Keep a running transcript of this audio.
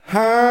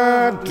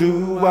How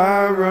do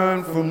I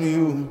run from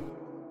you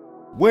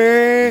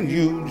when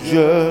you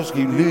just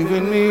keep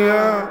leaving me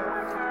out?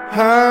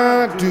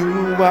 How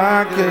do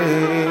I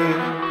care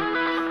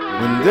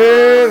when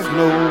there's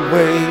no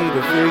way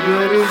to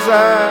figure this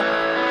out?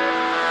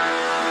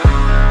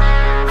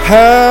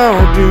 How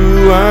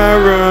do I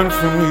run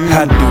from you?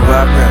 How do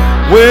I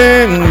run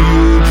when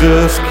you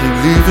just keep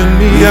leaving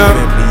me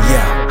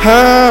out?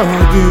 How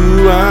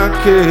do I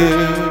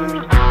care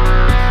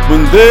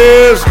when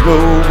there's no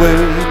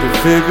way to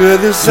figure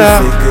this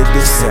out?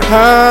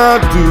 How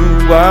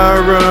do I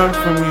run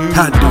from you?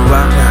 How do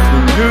I run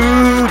when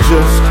you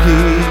just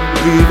keep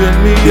leaving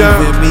me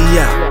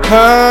out?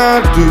 How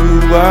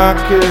do I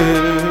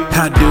care?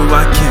 How do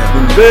I care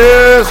when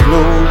there's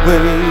no way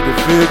to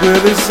figure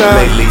this out?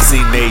 Lately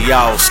seen they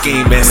all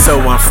scheming, so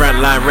I'm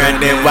frontline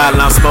running while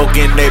I'm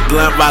smoking they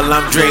blunt, while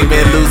I'm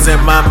dreaming, losing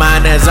my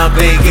mind as I'm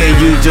thinking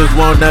you just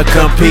wanna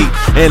compete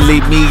and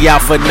leave me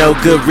out for no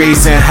good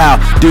reason.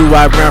 How do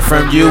I run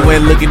from you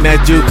when looking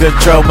at you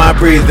control my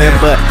breathing?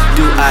 But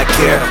do I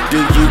care? Do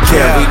you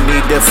care? We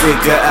need to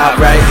figure out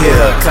right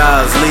here,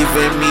 cause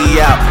leaving me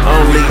out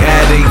only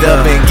adding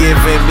up and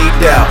giving me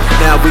doubt.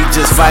 Now we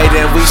just fight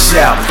and we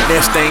shout,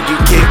 next thing you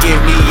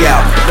kicking me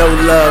out. No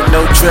love,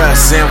 no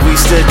trust, and we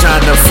still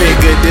trying to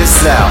figure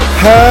this out.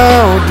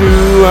 How do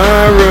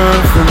I run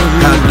from you?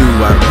 How do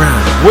I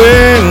run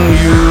when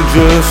you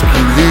just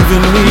keep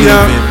leaving me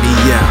out?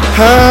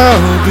 How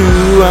do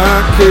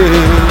I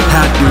care?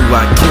 How do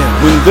I care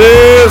when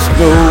there's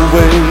no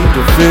way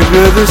to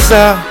figure this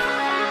out?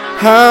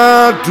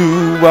 How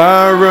do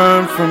I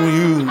run from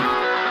you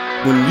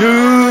when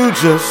you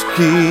just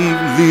keep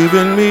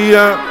leaving me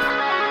out?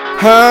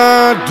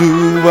 How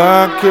do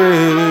I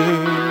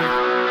care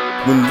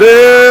when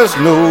there's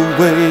no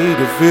way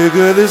to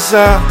figure this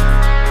out?